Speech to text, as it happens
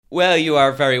Well, you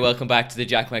are very welcome back to the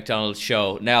Jack McDonald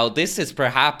Show. Now, this is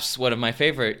perhaps one of my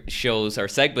favourite shows or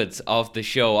segments of the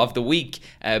show of the week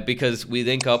because we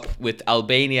link up with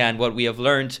Albania and what we have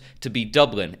learned to be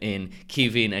Dublin in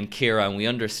Kevin and Kira, and we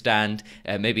understand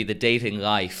maybe the dating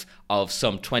life of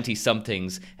some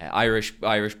 20-somethings, Irish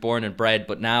born and bred,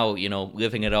 but now,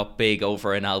 living it up big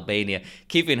over in Albania.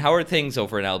 Kevin, how are things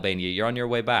over in Albania? You're on your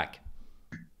way back.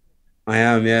 I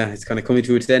am, yeah. It's kind of coming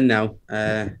to its end now.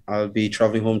 I'll be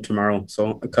traveling home tomorrow,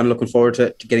 so I'm kind of looking forward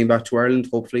to getting back to Ireland.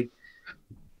 Hopefully,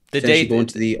 The potentially date going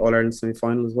to the All Ireland semi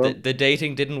final as the, well. the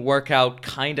dating didn't work out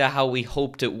kind of how we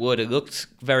hoped it would. It looked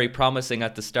very promising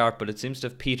at the start, but it seems to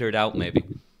have petered out maybe.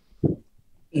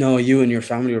 No, you and your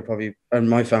family were probably, and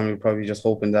my family were probably just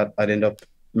hoping that I'd end up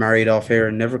married off here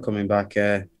and never coming back.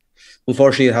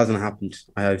 Unfortunately, it hasn't happened.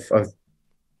 I've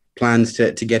plans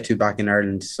to get to back in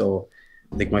Ireland, so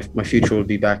I think my future will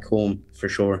be back home for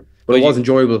sure. But But it was you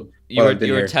enjoyable you while were I've been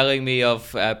you were here. telling me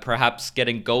of perhaps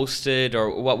getting ghosted,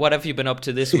 or what have you been up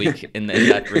to this week in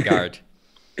that regard?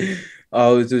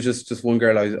 Oh, it was just one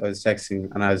girl I was texting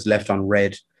and I was left on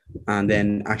red. And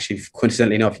then actually,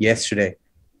 coincidentally enough, yesterday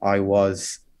I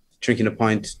was drinking a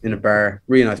pint in a bar,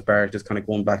 really nice bar, just kind of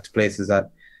going back to places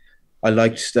that I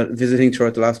liked visiting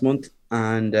throughout the last month.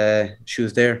 And she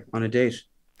was there on a date.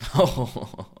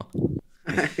 Oh,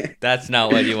 that's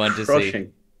not what you want to see.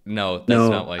 Crushing. No, that's not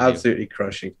No, what you. absolutely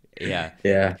crushing. Yeah.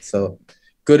 Yeah. So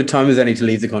good a time as any to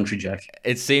leave the country, Jack.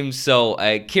 It seems so.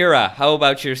 Kira, how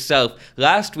about yourself?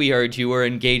 Last we heard you were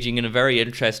engaging in a very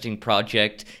interesting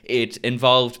project. It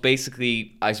involved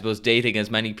basically, I suppose, dating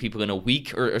as many people in a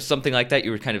week or something like that.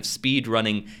 You were kind of speed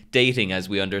running dating, as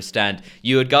we understand.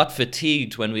 You had got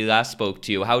fatigued when we last spoke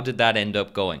to you. How did that end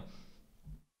up going?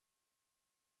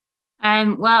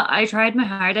 Well, I tried my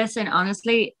hardest, and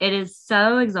honestly, it is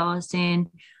so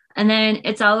exhausting. And then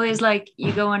it's always like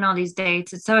you go on all these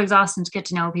dates. It's so exhausting to get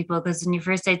to know people because in your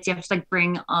first dates, you have to like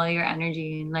bring all your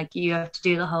energy and like you have to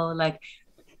do the whole like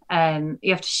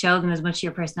you have to show them as much of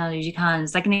your personality as you can.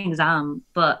 It's like an exam.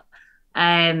 But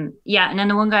yeah, and then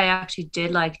the one guy I actually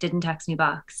did like didn't text me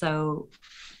back. So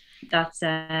that's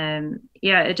yeah,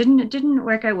 it didn't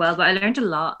work out well, but I learned a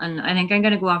lot and I think I'm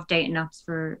gonna go off dating apps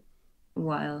for a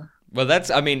while. Well,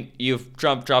 I mean, you've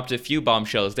dropped a few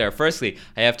bombshells there. Firstly,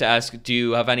 I have to ask, do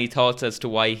you have any thoughts as to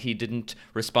why he didn't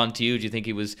respond to you? Do you think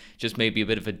he was just maybe a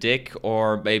bit of a dick,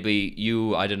 or maybe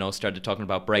you, I don't know, started talking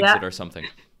about Yeah. Brexit or something?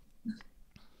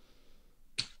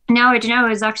 No, I don't know. It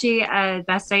was actually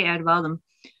best date out of all of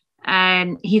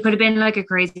them. He could have been like a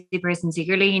crazy person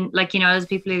secretly, like those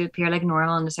people who appear like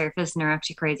normal on the surface and are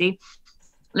actually crazy.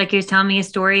 Like he was telling me a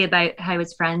story about how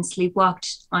his friend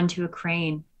sleepwalked onto a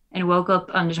crane and woke up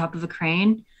on the top of a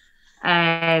crane.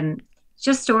 Um,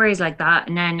 just stories like that,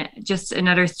 and then just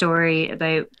another story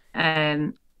about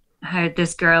how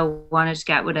this girl wanted to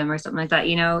get with him or something like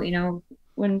that.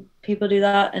 When people do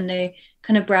that and they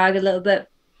kind of brag a little bit.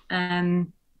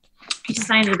 Um, he just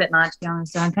sounded a bit mad to be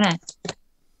honest. So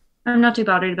I'm not too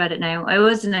bothered about it now. I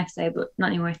was the next day, but not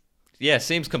anymore. Yeah,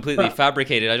 seems completely But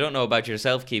fabricated. I don't know about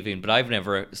yourself, Kevin, but I've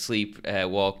never sleep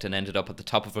walked and ended up at the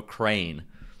top of a crane.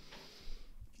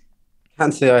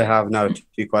 Can't say I have now, to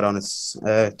be quite honest.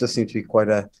 It does seem to be quite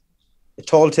a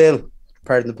tall tale,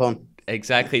 pardon the pun.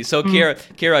 Exactly. So, mm,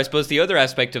 Kira, I suppose the other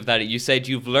aspect of that, you said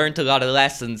you've learned a lot of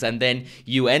lessons, and then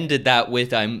you ended that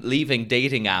with "I'm leaving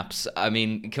dating apps." I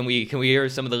mean, can we hear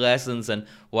some of the lessons and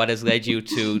what has led you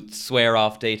to swear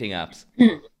off dating apps?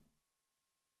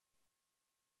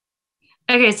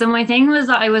 okay, so my thing was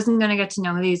that I wasn't gonna get to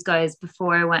know these guys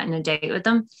before I went on a date with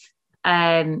them,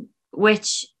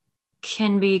 which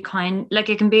can be kind like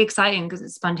it can be exciting because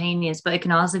it's spontaneous, but it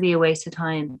can also be a waste of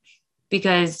time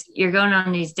because you're going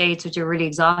on these dates which are really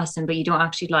exhausting, but you don't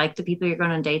actually like the people you're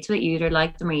going on dates with. You either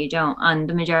like them or you don't. And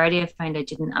the majority I find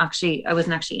I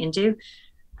wasn't actually into.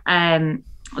 Um,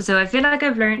 so I feel like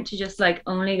I've learned to just like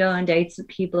only go on dates with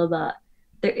people that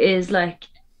there is like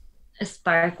a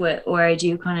spark with, or I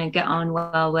do kind of get on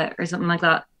well with, or something like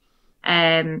that.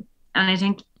 And I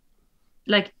think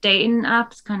like dating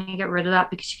apps kind of get rid of that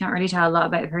because you can't really tell a lot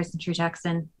about a person through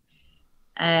texting.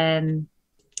 Um,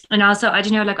 and also I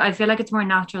don't know, like I feel like it's more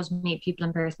natural to meet people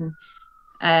in person.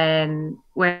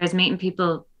 Whereas meeting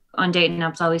people on dating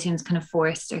apps always seems kind of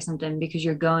forced or something because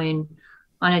you're going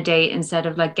on a date instead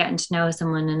of like getting to know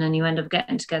someone and then you end up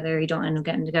getting together, you don't end up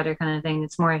getting together kind of thing.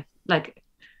 It's more like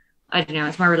I don't know,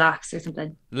 it's more relaxed or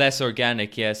something. Less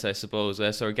organic, yes, I suppose.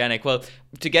 Less organic. Well,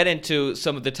 to get into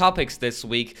some of the topics this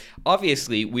week,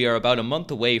 obviously we are about a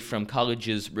month away from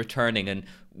colleges returning, and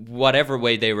whatever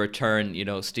way they return,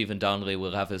 Stephen Donnelly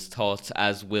will have his thoughts,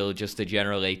 as will just a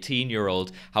general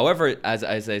 18-year-old. However, as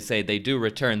I say, they do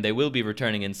return. They will be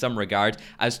returning in some regard.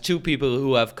 As two people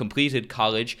who have completed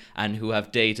college and who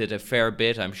have dated a fair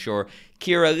bit, I'm sure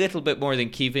Ciara a little bit more than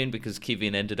Caoimhín, because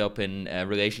Caoimhín ended up in a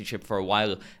relationship for a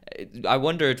while. I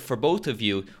wondered, for both of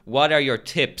you, what are your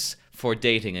tips for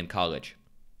dating in college?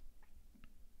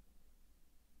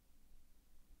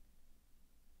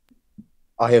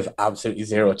 I have absolutely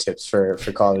zero tips for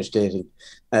college dating.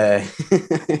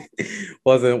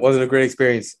 Wasn't a great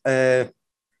experience.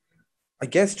 I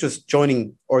guess just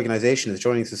joining organizations,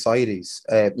 joining societies,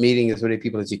 meeting as many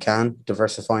people as you can,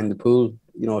 diversifying the pool.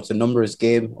 It's a numbers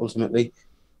game ultimately,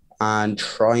 and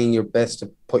trying your best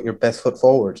to put your best foot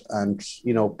forward, and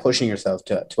pushing yourself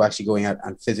to actually going out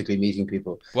and physically meeting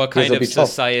people. What kind of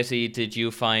society did you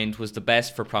find was the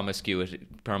best for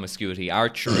promiscuity?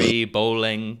 Archery,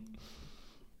 bowling?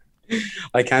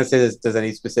 I can't say there's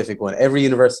any specific one. Every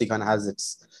university kind of has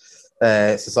its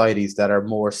societies that are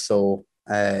more so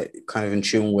kind of in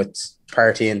tune with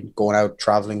partying, going out,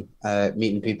 traveling,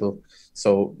 meeting people.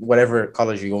 So whatever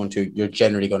college you're going to, you're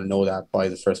generally going to know that by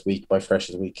the first week, by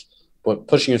freshers week. But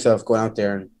pushing yourself, going out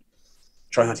there and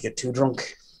try not to get too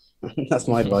drunk. That's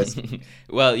my advice.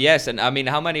 Well, yes, and I mean,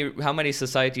 how many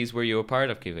societies were you a part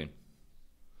of, Caoimhín?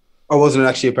 I wasn't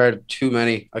actually a part of too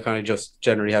many. I kind of just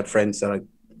generally had friends that I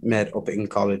met up in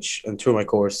college and through my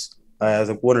course. I was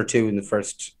like one or two in the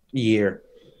first year,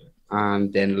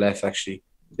 and then less actually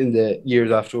in the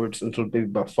years afterwards until maybe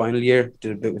about final year.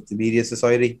 Did a bit with the media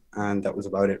society, and that was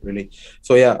about it really.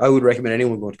 So yeah, I would recommend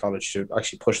anyone going to college to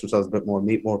actually push themselves a bit more,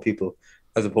 meet more people,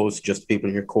 as opposed to just people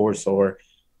in your course or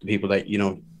the people that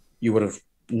you would have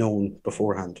known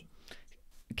beforehand.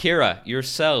 Ciara,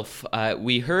 yourself,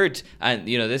 we heard, and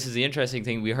this is the interesting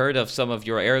thing, we heard of some of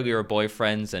your earlier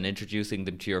boyfriends and introducing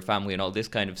them to your family and all this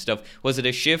kind of stuff. Was it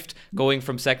a shift going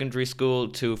from secondary school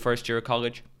to first year of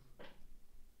college?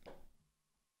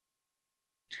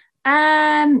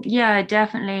 Yeah,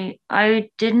 definitely. I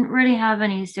didn't really have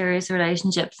any serious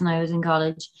relationships when I was in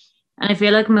college, and I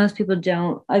feel like most people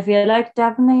don't. I feel like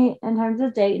definitely in terms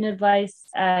of dating advice,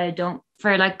 don't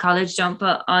for like college, don't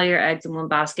put all your eggs in one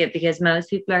basket, because most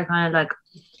people are kind of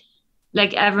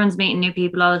like everyone's meeting new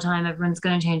people all the time. Everyone's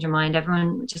going to change their mind.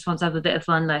 Everyone just wants to have a bit of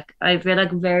fun. Like I feel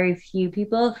like very few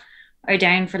people are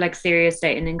down for like serious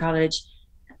dating in college.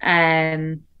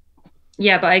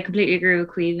 Yeah, but I completely agree with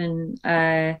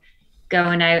Caoimhín.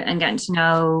 Going out and getting to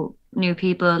know new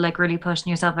people, like really pushing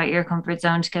yourself out your comfort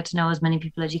zone to get to know as many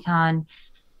people as you can.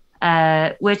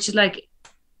 Which like,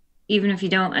 even if you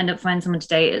don't end up finding someone to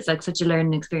date, it's like such a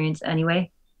learning experience anyway.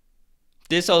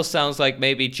 This all sounds like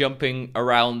maybe jumping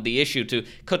around the issue. To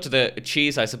cut to the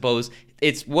cheese, I suppose,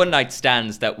 it's one night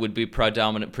stands that would be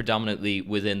predominantly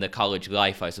within the college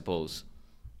life, I suppose.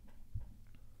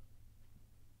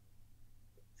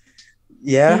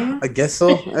 Yeah, I guess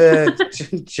so.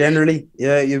 Generally,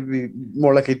 yeah, you'd be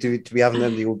more likely to be having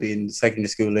them than you would be in secondary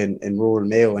school in rural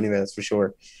Mayo anyway, that's for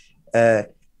sure. Yeah,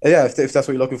 if that's what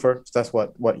you're looking for, if that's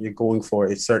what you're going for,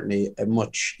 it's certainly a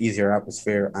much easier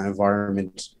atmosphere and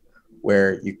environment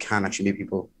where you can actually meet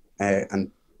people and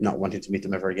not wanting to meet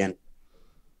them ever again.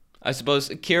 I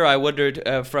suppose, Ciara, I wondered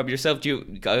from yourself,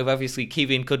 obviously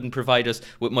Caoimhín couldn't provide us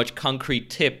with much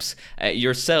concrete tips.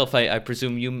 Yourself, I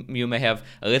presume you may have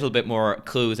a little bit more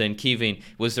clue than Caoimhín.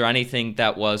 Was there anything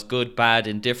that was good, bad,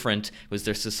 indifferent? Was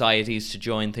there societies to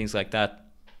join, things like that?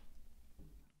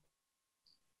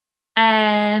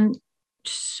 I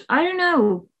don't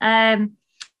know. I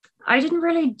didn't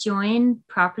really join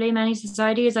properly many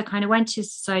societies. I kind of went to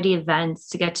society events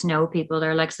to get to know people.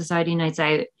 They're like society nights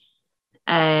out.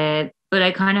 But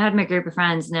I kind of had my group of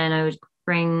friends, and then I would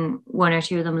bring one or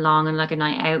two of them along on like a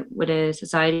night out with a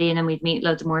society, and then we'd meet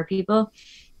loads of more people.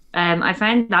 I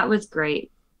found that was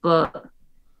great, but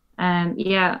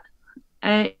yeah,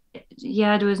 there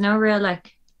was no real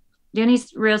like. The only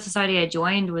real society I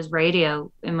joined was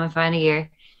radio in my final year.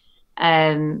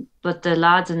 But the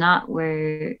lads in that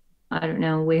were, I don't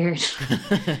know, weird.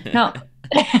 No.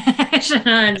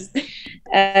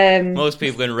 Most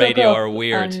people in radio are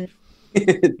weird.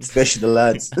 Especially the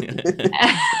lads.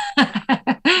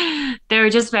 They were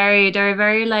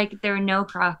very like, they were no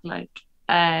crack, like,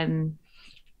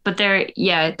 but they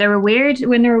were weird.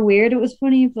 When they were weird, it was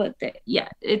funny, but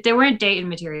they weren't dating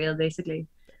material, basically.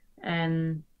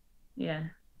 Yeah.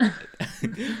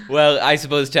 Well, I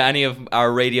suppose to any of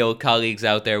our radio colleagues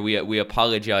out there, we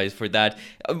apologise for that.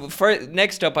 For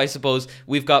next up, I suppose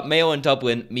we've got Mayo and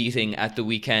Dublin meeting at the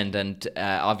weekend, and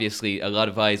obviously a lot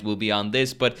of eyes will be on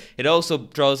this. But it also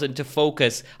draws into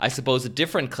focus, I suppose, a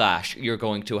different clash. You're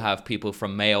going to have people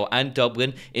from Mayo and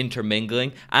Dublin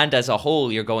intermingling, and as a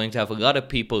whole, you're going to have a lot of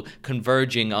people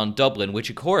converging on Dublin, which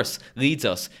of course leads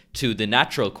us to the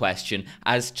natural question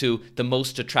as to the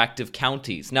most attractive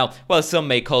counties. Now, while some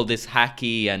may call this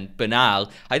hacky and banal,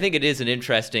 I think it is an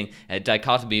interesting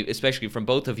dichotomy, especially from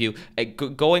both of you.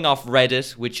 Going off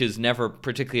Reddit, which is never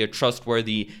particularly a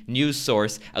trustworthy news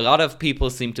source, a lot of people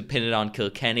seem to pin it on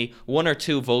Kilkenny, 1 or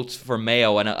 2 votes for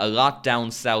Mayo, and a lot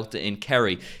down south in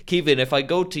Kerry. Kevin, if I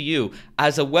go to you,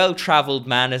 as a well-travelled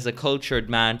man, as a cultured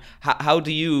man, how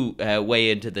do you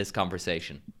weigh into this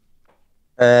conversation?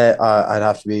 I'd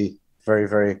have to be very,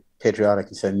 very patriotic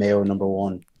and say Mayo number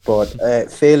 1. But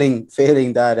failing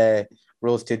that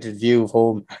rose-tinted view of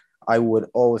home, I would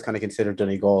always kind of consider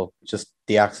Donegal. Just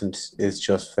the accent is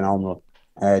just phenomenal.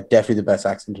 Definitely the best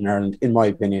accent in Ireland, in my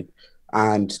opinion.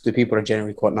 And the people are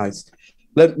generally quite nice.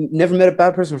 Never met a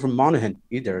bad person from Monaghan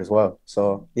either as well.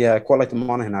 So yeah, I quite like the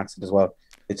Monaghan accent as well.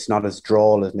 It's not as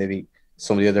droll as maybe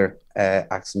some of the other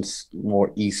accents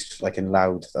more east, like in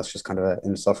Louth. That's just kind of an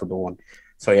insufferable one.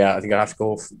 So yeah, I think I have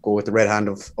to go with the red hand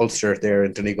of Ulster there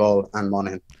in Donegal and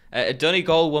Monaghan. A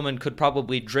Donegal woman could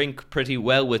probably drink pretty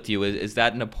well with you. Is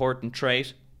that an important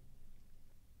trait?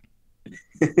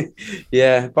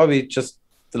 Yeah, probably just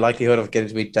the likelihood of getting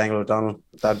to meet Daniel O'Donnell.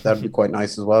 That'd be quite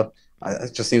nice as well.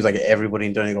 It just seems like everybody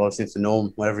in Donegal seems to know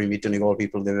him. Whenever you meet Donegal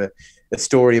people, they have a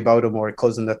story about him or a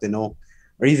cousin that they know,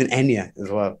 or even Enya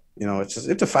as well. You know, it's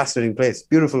a fascinating place.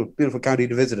 Beautiful county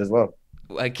to visit as well.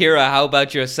 Kira, how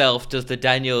about yourself? Does the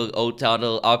Daniel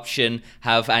O'Donnell option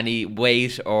have any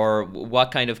weight, or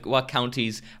what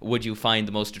counties would you find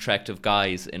the most attractive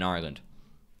guys in Ireland?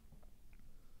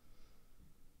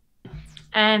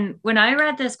 When I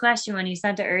read this question when you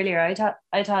sent it earlier,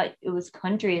 I thought it was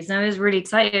countries, and I was really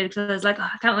excited because I was like, oh,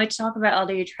 I can't wait to talk about all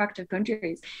the attractive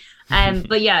countries.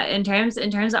 But yeah, in terms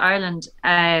of Ireland,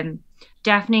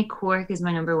 definitely Cork is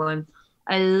my number 1.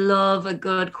 I love a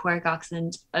good Cork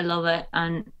accent. I love it,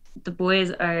 and the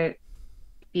boys are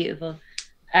beautiful.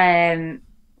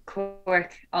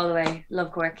 Cork all the way.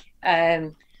 Love Cork.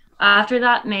 After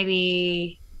that,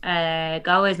 maybe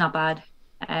Galway's not bad.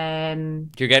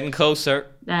 You're getting closer.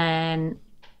 Then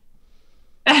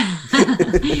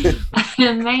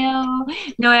Mayo.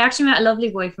 No, I actually met a lovely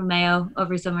boy from Mayo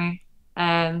over summer.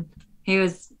 He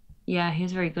was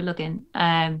very good looking.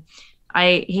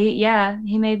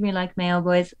 He made me like Mayo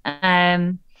boys.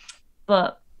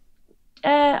 But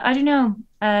I don't know.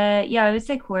 I would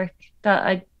say Cork.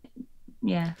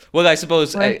 Well, I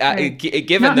suppose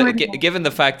given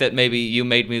the fact that maybe you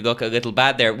made me look a little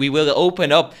bad there, we will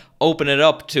open it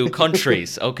up to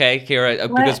countries, okay, Kira,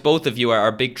 because both of you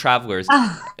are big travellers.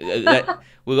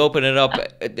 We'll open it up.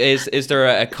 Is there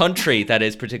a country that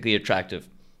is particularly attractive?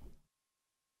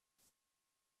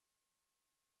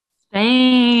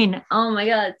 Spain. Oh my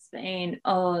God, Spain.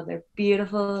 Oh, they're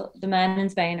beautiful. The men in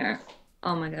Spain are,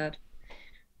 oh my God,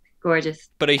 gorgeous.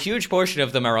 But a huge portion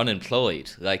of them are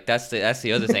unemployed. Like that's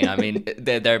the other thing. I mean,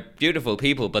 they're beautiful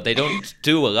people, but they don't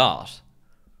do a lot.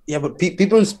 Yeah, but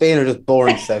people in Spain are just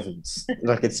boring sevens.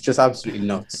 Like it's just absolutely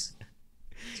nuts.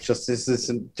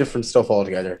 It's different stuff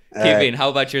altogether. Kevin, how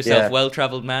about yourself? Yeah.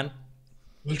 Well-travelled man.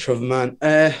 Well-travelled man.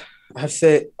 I'd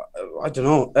say I don't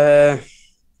know.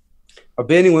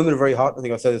 Albanian women are very hot. I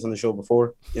think I've said this on the show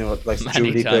before. You know, like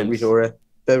Julie, Rita Ora,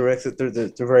 Beverexit,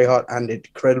 they're very hot and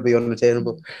incredibly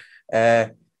unattainable.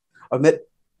 I've met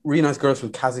really nice girls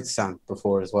from Kazakhstan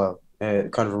before as well.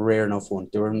 Kind of a rare enough one.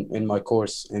 They were in my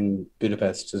course in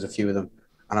Budapest. There's a few of them,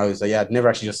 and I was like, I'd never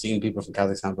actually just seen people from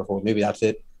Kazakhstan before. Maybe that's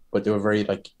it, but they were very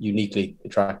like uniquely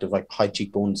attractive, like high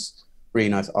cheekbones, really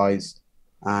nice eyes,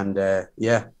 and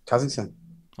Kazakhstan.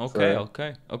 Okay.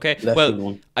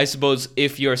 Well, I suppose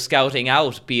if you're scouting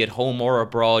out, be it home or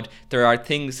abroad, there are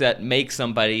things that make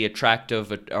somebody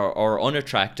attractive or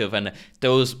unattractive, and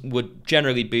those would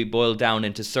generally be boiled down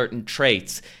into certain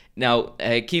traits. Now,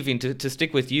 Kevin, to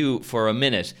stick with you for a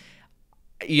minute,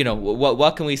 you know,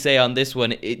 what can we say on this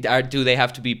one? Do they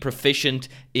have to be proficient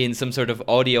in some sort of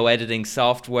audio editing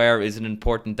software? Is it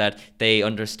important that they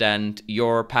understand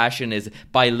your passion? Is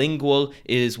bilingual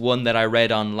is one that I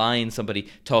read online, somebody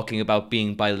talking about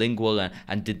being bilingual,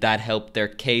 and did that help their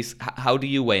case? How do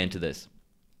you weigh into this?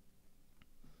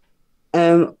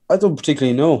 I don't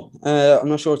particularly know. I'm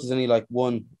not sure if there's any like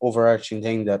one overarching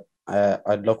thing that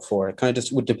I'd look for. It kind of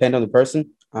just would depend on the person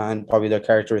and probably their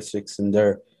characteristics and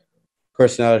their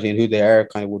personality and who they are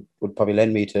kind of would probably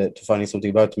lend me to finding something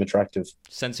about them attractive.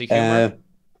 Sense of humor.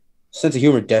 Sense of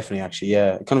humor, definitely, actually,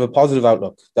 yeah. Kind of a positive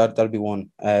outlook. That'd be one.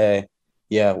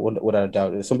 Yeah, without a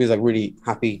doubt. If somebody's like really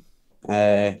happy,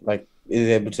 like is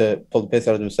able to pull the piss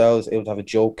out of themselves, able to have a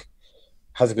joke,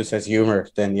 has a good sense of humor,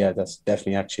 then yeah, that's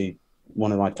definitely actually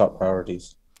one of my top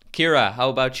priorities. Kira, how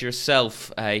about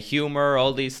yourself? Humor,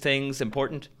 all these things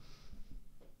important?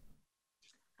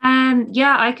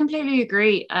 Yeah, I completely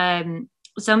agree.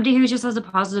 Somebody who just has a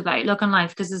positive outlook on life,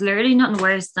 because there's literally nothing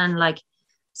worse than like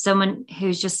someone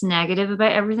who's just negative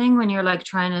about everything when you're like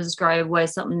trying to describe why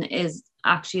something is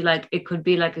actually like it could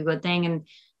be like a good thing, and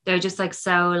they're just like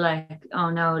so like, oh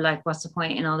no, like what's the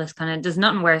point and all this kind of. There's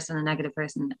nothing worse than a negative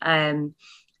person. I'd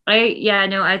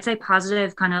say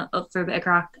positive, kind of up for a bit of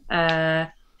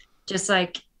crack. Just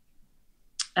like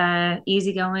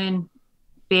easygoing,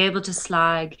 be able to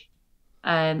slag.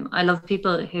 I love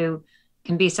people who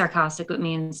can be sarcastic with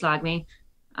me and slag me,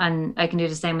 and I can do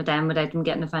the same with them without them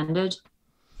getting offended.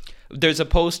 There's a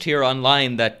post here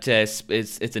online that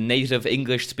it's a native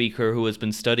English speaker who has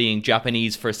been studying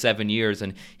Japanese for 7 years,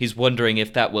 and he's wondering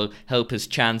if that will help his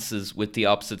chances with the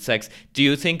opposite sex. Do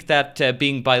you think that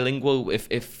being bilingual,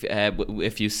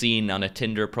 if you've seen on a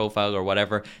Tinder profile or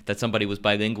whatever that somebody was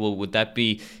bilingual, would that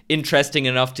be interesting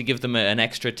enough to give them an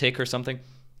extra tick or something?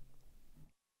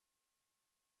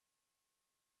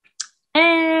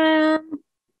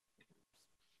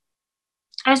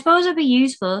 I suppose it'd be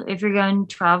useful if you're going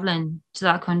traveling to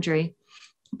that country,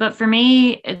 but for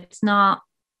me, it's not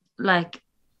like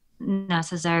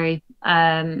necessary.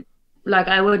 Like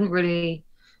I wouldn't really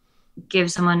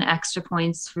give someone extra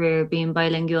points for being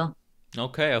bilingual.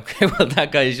 Okay. Well,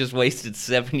 that guy has just wasted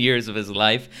 7 years of his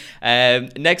life.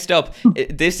 Next up,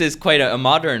 this is quite a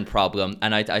modern problem,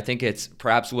 and I think it's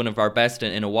perhaps one of our best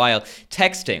in a while.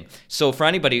 Texting. So for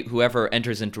anybody who ever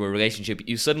enters into a relationship,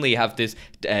 you suddenly have this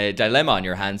dilemma on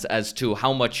your hands as to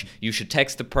how much you should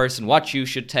text the person, what you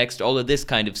should text, all of this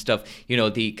kind of stuff. You know,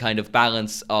 the kind of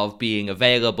balance of being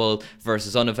available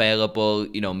versus unavailable,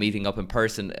 you know, meeting up in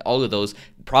person, all of those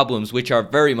problems, which are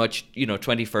very much,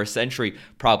 21st century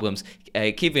problems.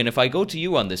 Kevin, if I go to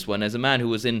you on this one, as a man who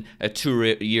was in a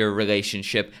 2-year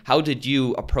relationship, how did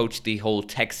you approach the whole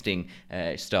texting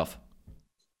stuff?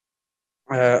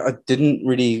 I didn't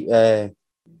really,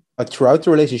 throughout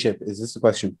the relationship, is this the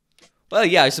question? Well,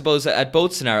 yeah, I suppose at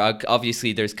both scenarios,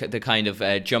 obviously there's the kind of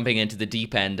jumping into the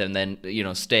deep end and then,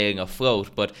 staying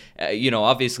afloat. But,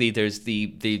 obviously there's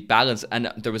the balance.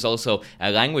 And there was also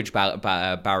a language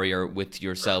barrier with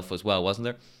yourself as well, wasn't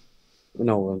there?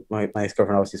 No, my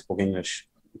ex-girlfriend obviously spoke English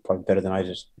probably better than I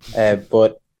did.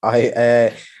 But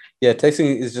yeah,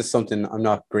 texting is just something I'm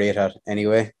not great at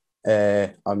anyway.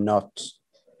 I'm not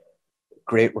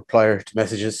great replier to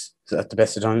messages at the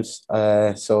best of times.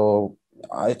 So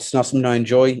it's not something I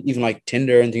enjoy, even like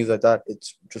Tinder and things like that.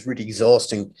 It's just really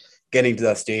exhausting getting to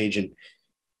that stage, and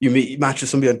you match with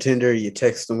somebody on Tinder, you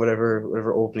text them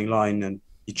whatever opening line, and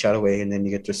you chat away, and then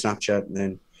you get their Snapchat, and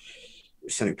then you're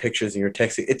sending pictures and you're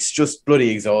texting. It's just bloody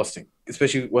exhausting,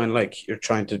 especially when like you're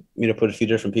trying to put a few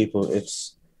different people.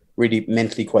 It's really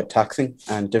mentally quite taxing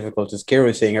and difficult, as Kira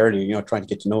was saying earlier. Trying to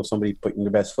get to know somebody, putting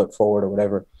your best foot forward or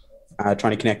whatever, trying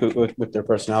to connect with their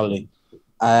personality.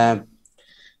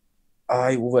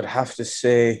 I would have to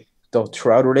say, though,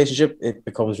 throughout a relationship, it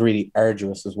becomes really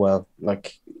arduous as well.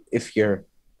 Like if you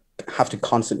have to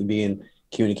constantly be in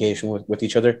communication with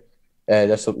each other,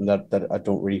 that's something that I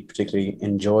don't really particularly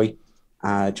enjoy.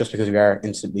 Just because we are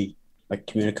instantly like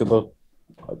communicable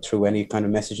through any kind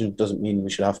of messaging doesn't mean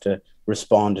we should have to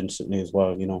respond instantly as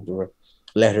well. There were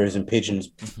letters and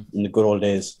pigeons in the good old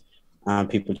days, and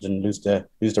people didn't lose their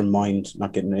mind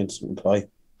not getting an instant reply.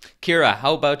 Kira,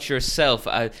 how about yourself?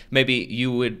 Maybe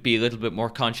you would be a little bit more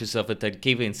conscious of it than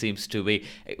Kevin seems to be.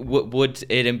 Would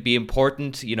it be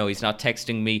important? He's not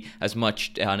texting me as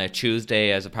much on a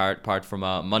Tuesday as apart from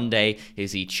a Monday.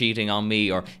 Is he cheating on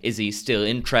me, or is he still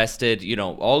interested?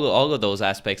 All of those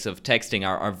aspects of texting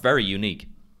are very unique.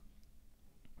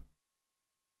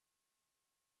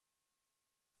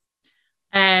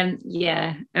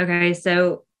 Yeah. Okay.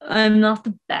 So I'm not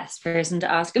the best person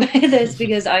to ask about this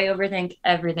because I overthink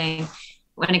everything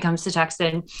when it comes to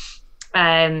texting.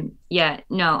 Yeah,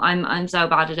 no, I'm so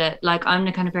bad at it. Like I'm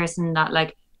the kind of person that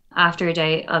like after a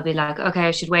day I'll be like, okay,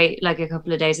 I should wait like a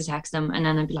couple of days to text them, and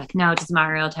then I'll be like, no, it doesn't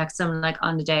matter, I'll text them like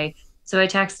on the day. So I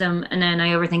text them and then I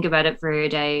overthink about it for a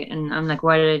day, and I'm like,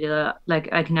 why did I do that?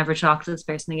 Like I can never talk to this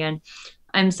person again.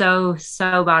 I'm so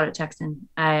bad at texting.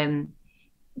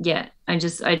 Yeah,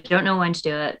 I don't know when to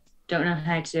do it, don't know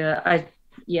how to do it.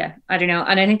 I don't know.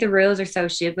 And I think the rules are so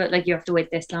stupid. Like you have to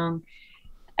wait this long.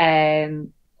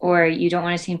 or you don't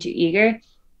want to seem too eager.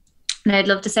 And I'd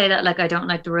love to say that like I don't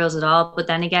like the rules at all, but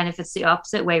then again, if it's the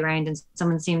opposite way around and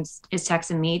someone is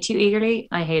texting me too eagerly,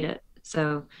 I hate it.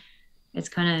 So it's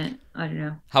kind of, I don't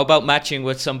know. How about matching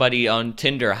with somebody on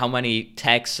Tinder? How many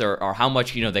texts or how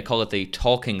much, they call it the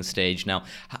talking stage now.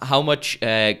 How much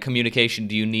communication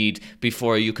do you need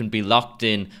before you can be locked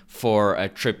in for a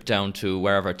trip down to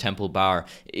wherever, Temple Bar?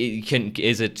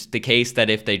 Is it the case that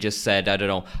if they just said, I don't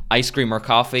know, ice cream or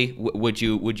coffee, would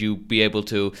you be able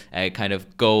to kind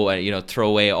of go, throw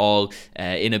away all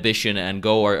inhibition and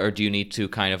go, or do you need to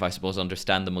kind of, I suppose,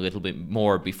 understand them a little bit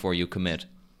more before you commit?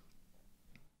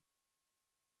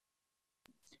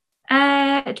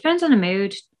 It depends on the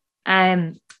mood.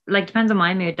 Like depends on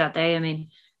my mood that day. I mean,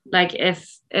 like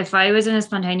if I was in a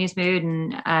spontaneous mood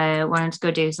and I wanted to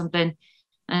go do something,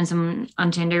 and someone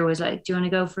on Tinder was like, "Do you want to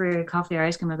go for coffee or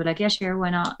ice cream?" I'd be like, "Yeah, sure, why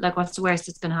not? Like, what's the worst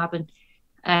that's gonna happen?"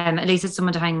 At least it's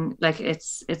someone to hang. Like,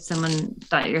 it's someone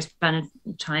that you're spending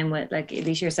time with. Like, at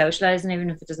least you're socializing, even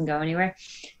if it doesn't go anywhere.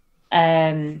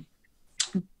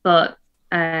 But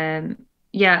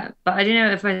yeah. But I don't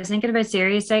know, if I was thinking about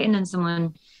serious dating and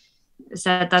someone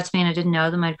said that to me and I didn't know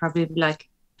them, I'd probably be like,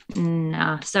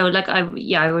 nah. So like I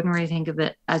wouldn't really think of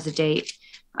it as a date.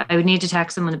 I would need to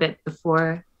text someone a bit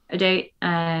before a date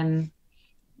to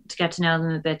get to know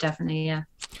them a bit, definitely, yeah.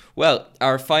 Well,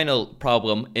 our final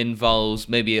problem involves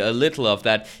maybe a little of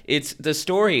that. It's the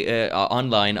story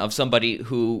online of somebody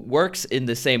who works in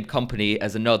the same company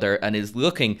as another and is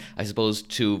looking, I suppose,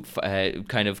 to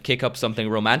kind of kick up something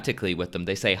romantically with them.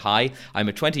 They say, "Hi, I'm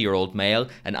a 20-year-old male,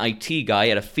 an IT guy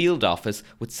at a field office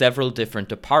with several different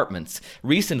departments.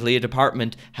 Recently, a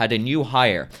department had a new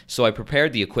hire, so I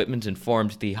prepared the equipment,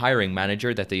 informed the hiring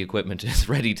manager that the equipment is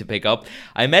ready to pick up.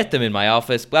 I met them in my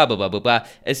office, blah, blah, blah, blah, blah."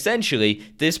 Essentially,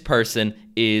 this person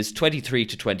is 23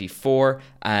 to 24,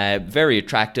 very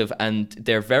attractive, and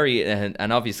they're very,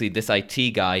 and obviously this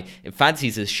IT guy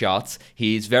fancies his shots.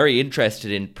 He's very interested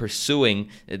in pursuing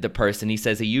the person. He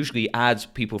says he usually adds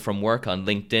people from work on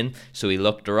LinkedIn, so he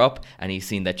looked her up and he's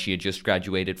seen that she had just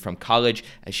graduated from college.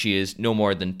 She is no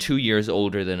more than 2 years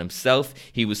older than himself.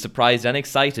 He was surprised and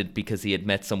excited because he had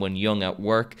met someone young at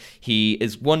work. He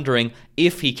is wondering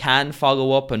if he can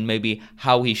follow up and maybe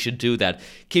how he should do that.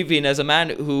 Kevin, as a man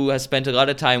who has spent a lot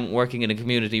of time working in a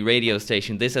community radio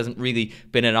station, this hasn't really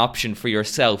been an option for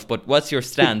yourself, but what's your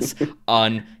stance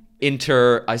on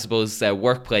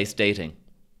workplace dating?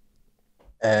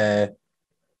 I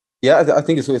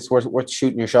think it's worth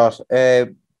shooting your shot,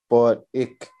 but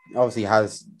it obviously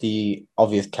has the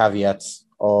obvious caveats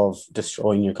of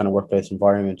destroying your kind of workplace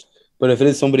environment. But if it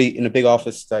is somebody in a big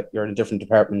office that you're in different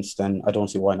departments, then I don't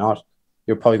see why not.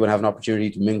 You're probably going to have an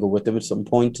opportunity to mingle with them at some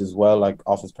point as well, like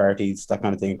office parties, that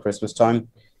kind of thing, Christmas time.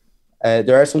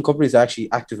 There are some companies that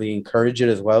actually actively encourage it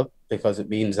as well, because it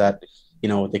means that,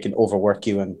 they can overwork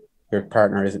you and your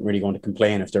partner isn't really going to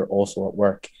complain if they're also at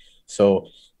work. So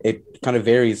it kind of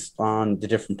varies on the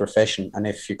different profession. And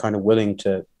if you're kind of willing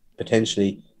to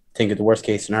potentially think of the worst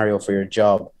case scenario for your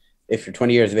job, if you're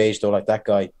 20 years of age, though, like that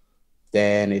guy,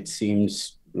 then it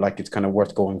seems like it's kind of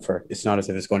worth going for. It's not as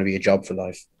if it's going to be a job for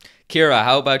life. Kira,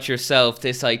 how about yourself?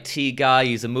 This IT guy,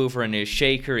 he's a mover and a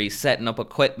shaker. He's setting up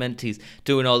equipment. He's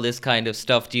doing all this kind of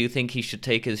stuff. Do you think he should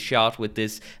take his shot with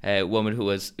this woman who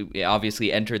has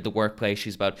obviously entered the workplace?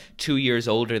 She's about 2 years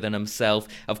older than himself.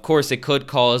 Of course, it could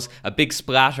cause a big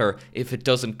splatter if it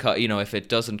doesn't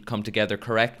come together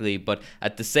correctly. But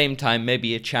at the same time,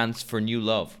 maybe a chance for new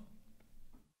love.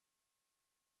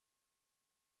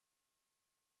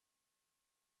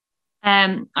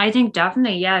 I think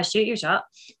definitely, yeah, shoot your shot.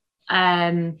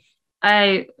 I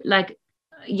like,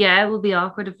 yeah, it will be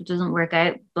awkward if it doesn't work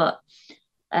out, but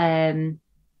if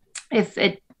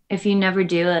you never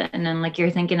do it and then like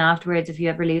you're thinking afterwards, if you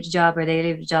ever leave the job or they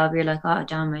leave the job, you're like, oh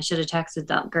damn, I should have texted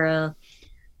that girl.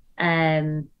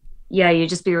 Yeah, you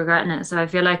just be regretting it. So I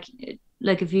feel like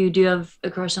if you do have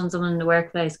a crush on someone in the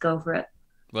workplace, go for it.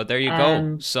 Well, there you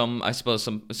go. Some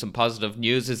positive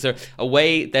news. Is there a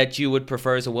way that you would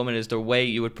prefer as a woman? Is there a way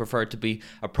you would prefer to be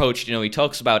approached? He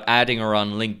talks about adding her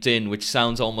on LinkedIn, which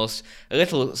sounds almost a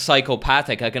little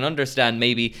psychopathic. I can understand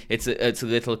maybe it's a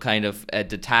little kind of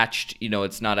detached.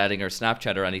 It's not adding her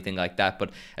Snapchat or anything like that.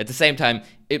 But at the same time,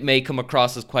 it may come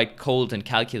across as quite cold and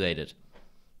calculated.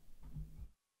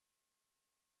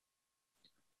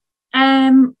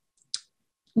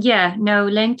 Yeah, no,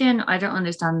 LinkedIn, I don't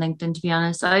understand LinkedIn, to be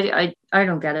honest. I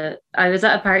don't get it. I was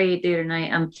at a party the other night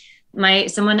and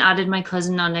someone added my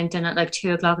cousin on LinkedIn at like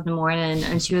 2 o'clock in the morning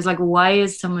and she was like, why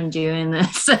is someone doing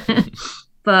this?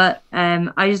 But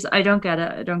I don't get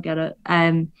it. I don't get it.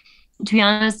 To be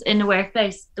honest, in the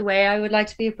workplace, the way I would like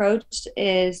to be approached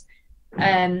is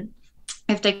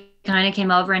if they kind of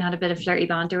came over and had a bit of flirty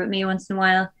banter with me once in a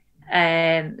while.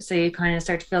 So you kind of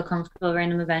start to feel comfortable around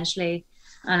them eventually,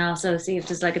 and also see if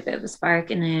there's like a bit of a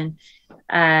spark. And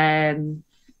then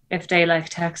if they like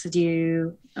texted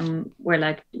you and were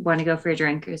like, want to go for a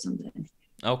drink or something.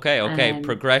 Okay.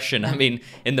 Progression. I mean,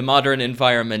 in the modern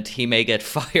environment, he may get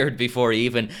fired before he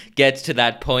even gets to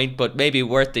that point, but maybe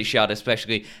worth the shot,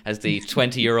 especially as the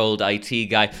 20-year-old IT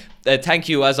guy. Thank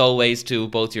you, as always, to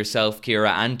both yourself,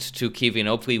 Ciara, and to Caoimhín.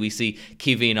 Hopefully we see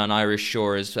Caoimhín on Irish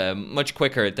shores much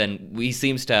quicker than we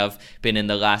seems to have been in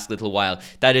the last little while.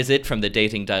 That is it from the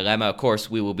Dating Dilemma. Of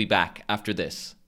course, we will be back after this.